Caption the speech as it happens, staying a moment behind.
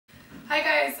Hi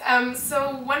guys,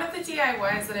 so one of the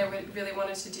DIYs that I really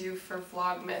wanted to do for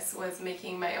Vlogmas was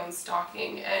making my own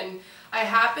stocking, and I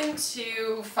happened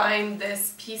to find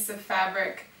this piece of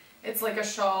fabric. It's like a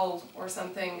shawl or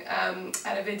something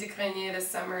at a vide de grenier this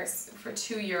summer for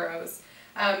 €2.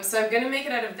 So I'm going to make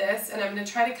it out of this, and I'm going to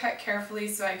try to cut carefully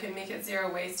so I can make it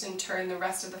zero waste and turn the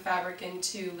rest of the fabric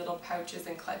into little pouches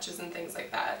and clutches and things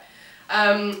like that.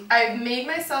 I've made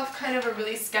myself kind of a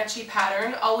really sketchy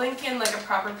pattern. I'll link in like a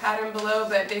proper pattern below,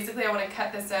 but basically I want to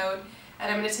cut this out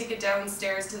and I'm going to take it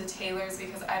downstairs to the tailor's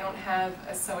because I don't have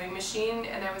a sewing machine,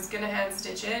 and I was going to hand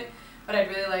stitch it, but I'd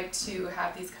really like to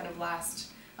have these kind of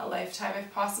last a lifetime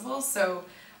if possible, so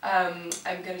I'm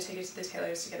going to take it to the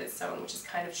tailor's to get it sewn, which is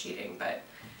kind of cheating, but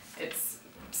it's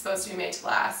supposed to be made to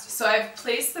last. So I've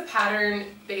placed the pattern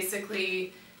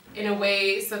basically in a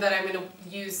way so that I'm going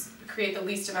to create the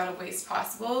least amount of waste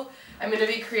possible. I'm going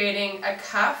to be creating a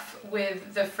cuff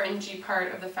with the fringy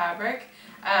part of the fabric,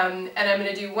 and I'm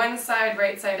going to do one side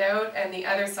right side out and the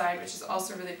other side, which is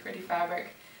also really pretty fabric,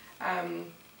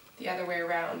 the other way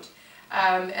around.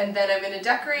 And then I'm going to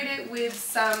decorate it with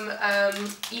some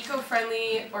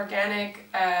eco-friendly, organic,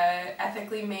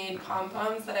 ethically made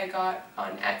pom-poms that I got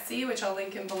on Etsy, which I'll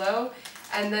link in below.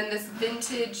 And then this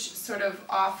vintage sort of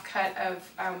offcut of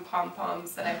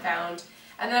pom-poms that I found.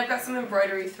 And then I've got some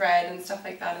embroidery thread and stuff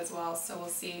like that as well, so we'll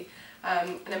see.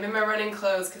 And I'm in my running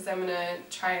clothes because I'm going to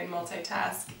try and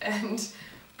multitask and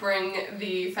bring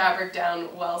the fabric down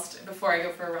before I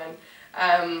go for a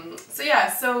run. So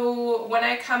yeah, so when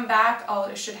I come back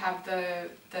I should have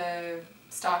the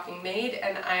stocking made,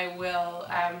 and I will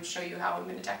show you how I'm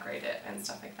going to decorate it and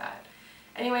stuff like that.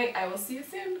 Anyway, I will see you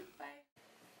soon. Bye.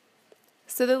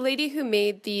 So the lady who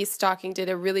made the stocking did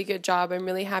a really good job. I'm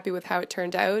really happy with how it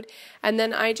turned out. And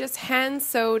then I just hand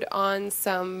sewed on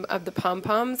some of the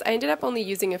pom-poms. I ended up only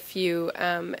using a few,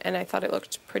 and I thought it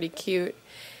looked pretty cute.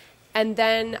 And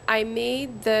then I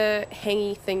made the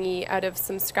hangy thingy out of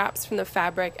some scraps from the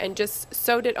fabric and just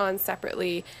sewed it on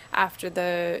separately after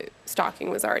the stocking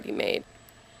was already made.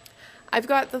 I've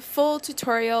got the full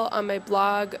tutorial on my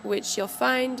blog, which you'll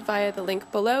find via the link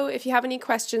below. If you have any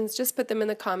questions, just put them in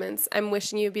the comments. I'm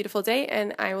wishing you a beautiful day,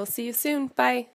 and I will see you soon. Bye!